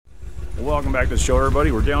Welcome back to the show,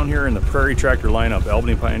 everybody. We're down here in the Prairie tractor lineup,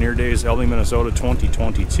 Albany Pioneer Days, Albany, Minnesota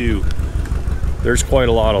 2022. There's quite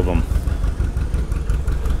a lot of them.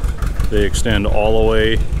 They extend all the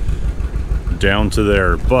way down to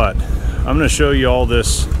there, but I'm going to show you all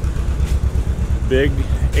this big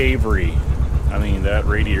Avery. I mean, that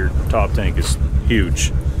radiator top tank is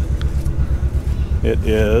huge. It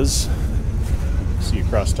is, see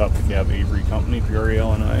across the top of the cab, Avery Company, Prairie,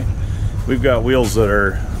 Illinois. We've got wheels that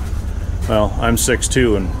are, well, I'm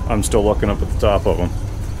 6'2" and I'm still looking up at the top of them.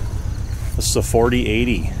 This is a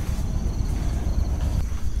 4080.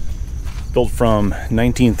 Built from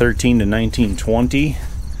 1913 to 1920.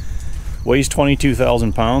 Weighs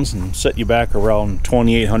 22,000 pounds and set you back around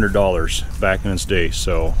 $2,800 back in its day.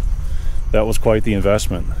 So that was quite the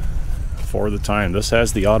investment for the time. This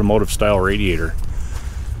has the automotive style radiator.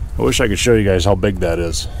 I wish I could show you guys how big that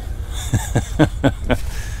is.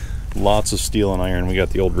 Lots of steel and iron. We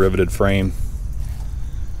got the old riveted frame.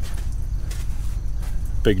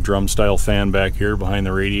 Big drum style fan back here behind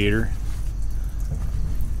the radiator.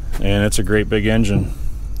 And it's a great big engine.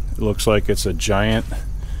 It looks like it's a giant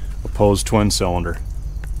opposed twin cylinder.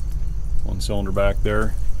 One cylinder back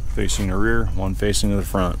there facing the rear, one facing the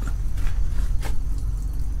front.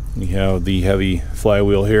 We have the heavy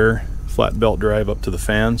flywheel here, flat belt drive up to the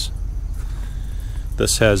fans.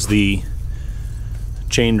 This has the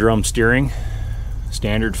chain drum steering,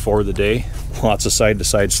 standard for the day. Lots of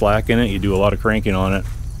side-to-side slack in it. You do a lot of cranking on it.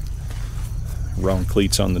 Round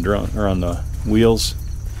cleats on the drum or on the wheels.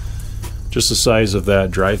 Just the size of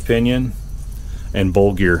that drive pinion and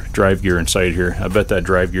bowl gear, drive gear inside here. I bet that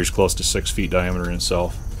drive gear is close to 6 feet diameter in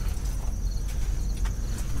itself.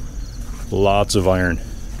 Lots of iron.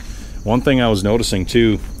 One thing I was noticing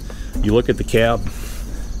too, you look at the cab,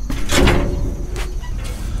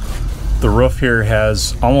 the roof here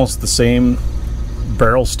has almost the same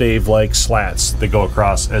barrel stave like slats that go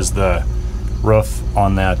across as the roof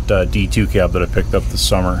on that D2 cab that I picked up this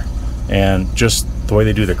summer. And just the way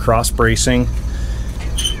they do the cross bracing,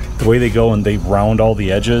 the way they go and they round all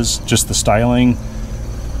the edges, just the styling,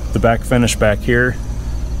 the back finish back here,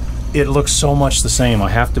 it looks so much the same.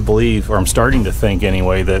 I have to believe, or I'm starting to think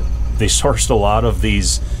anyway, that they sourced a lot of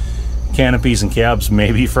these canopies and cabs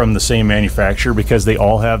maybe from the same manufacturer, because they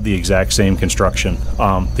all have the exact same construction.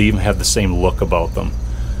 They even have the same look about them.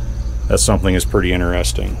 That's something that's pretty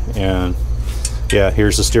interesting. And yeah,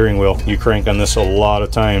 here's the steering wheel. You crank on this a lot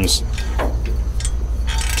of times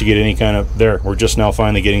to get any kind of, there, we're just now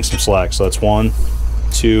finally getting some slack. So that's 1,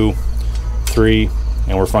 2, 3,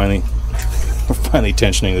 and we're finally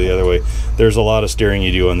tensioning the other way. There's a lot of steering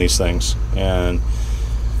you do on these things, and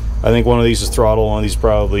I think one of these is throttle, one of these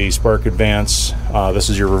probably spark advance. This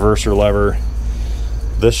is your reverser lever.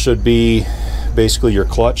 This should be basically your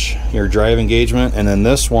clutch, your drive engagement, and then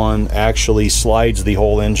this one actually slides the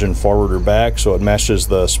whole engine forward or back, so it meshes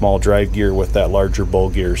the small drive gear with that larger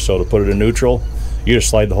bowl gear. So to put it in neutral, you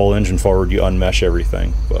just slide the whole engine forward, you unmesh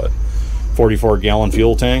everything. But 44-gallon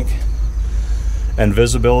fuel tank, and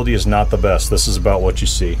visibility is not the best. This is about what you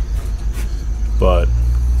see, but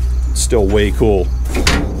it's still way cool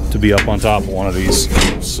to be up on top of one of these.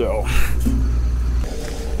 So,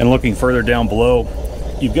 and looking further down below,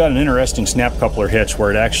 you've got an interesting snap coupler hitch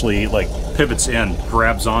where it actually like pivots in,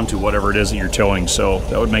 grabs onto whatever it is that you're towing. So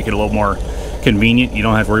that would make it a little more convenient. You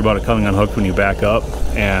don't have to worry about it coming unhooked when you back up.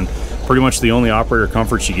 And pretty much the only operator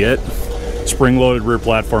comforts you get, spring-loaded rear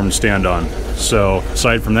platform to stand on. So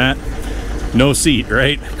aside from that, no seat,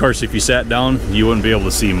 right? Of course, if you sat down, you wouldn't be able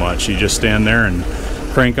to see much. You just stand there and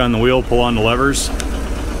crank on the wheel, pull on the levers,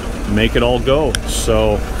 make it all go.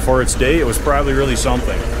 So for its day, it was probably really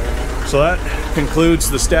something. So that concludes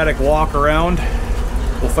the static walk around.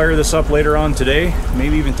 We'll fire this up later on today,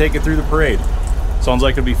 maybe even take it through the parade. Sounds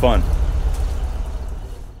like it'd be fun.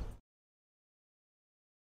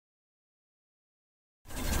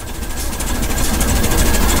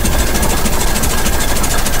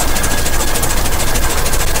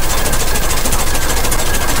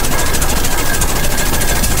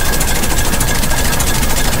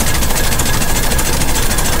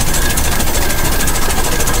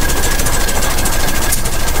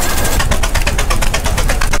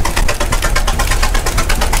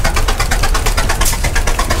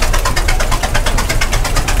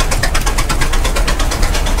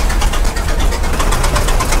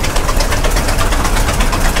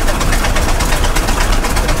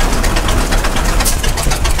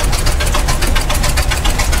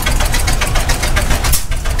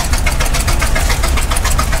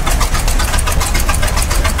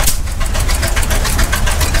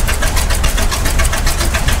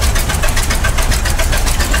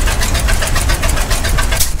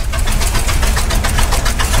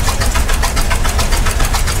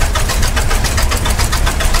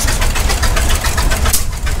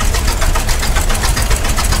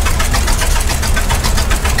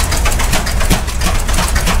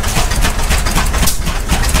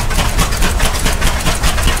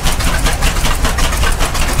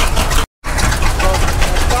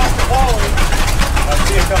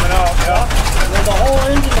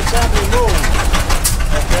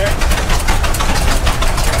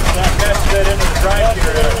 drive gear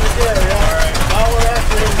in. Alright. Now we're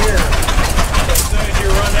actually in here. As soon as you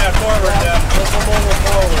run that forward, then. Let's come over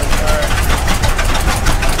forward. Alright.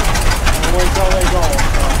 We'll wait till they go.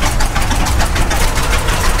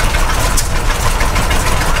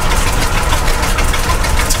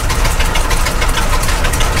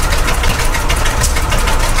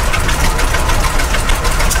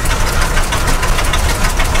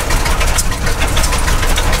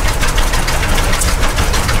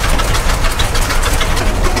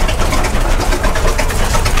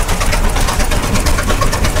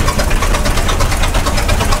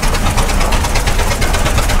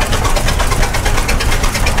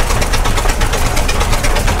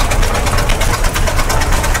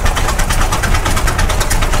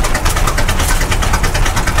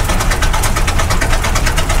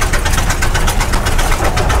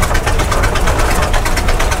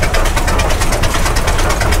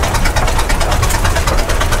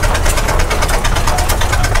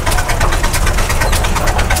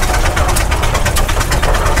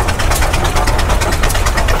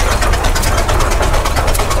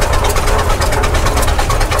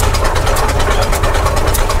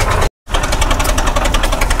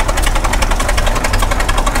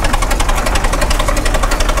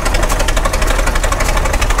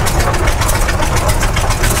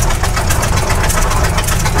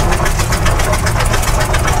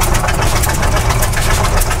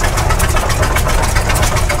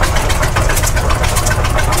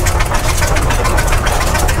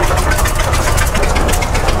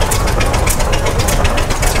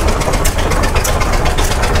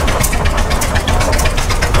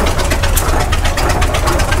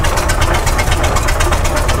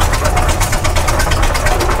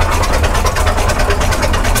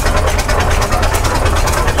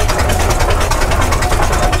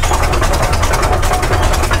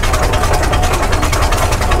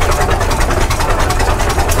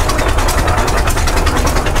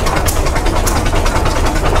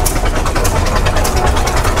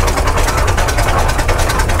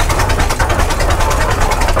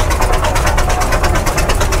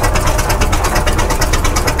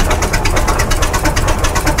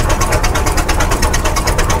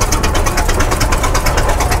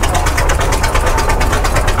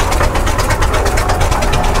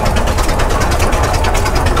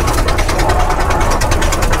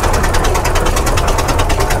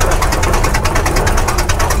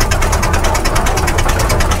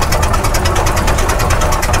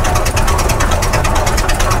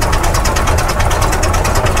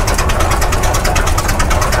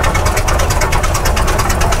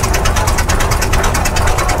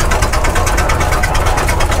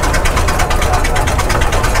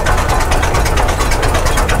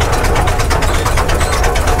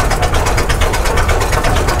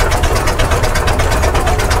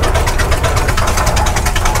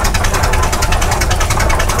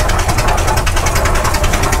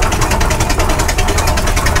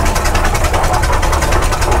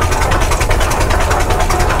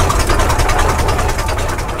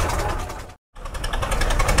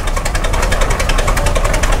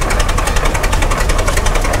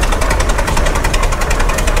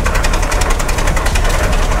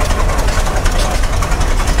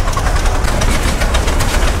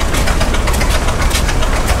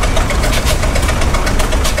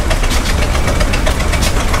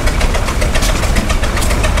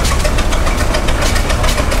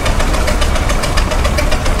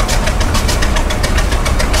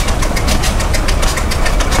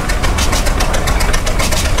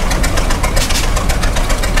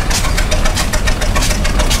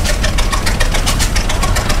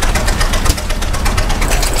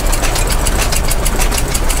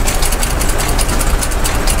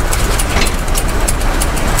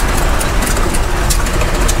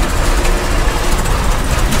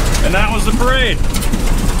 And that was the parade.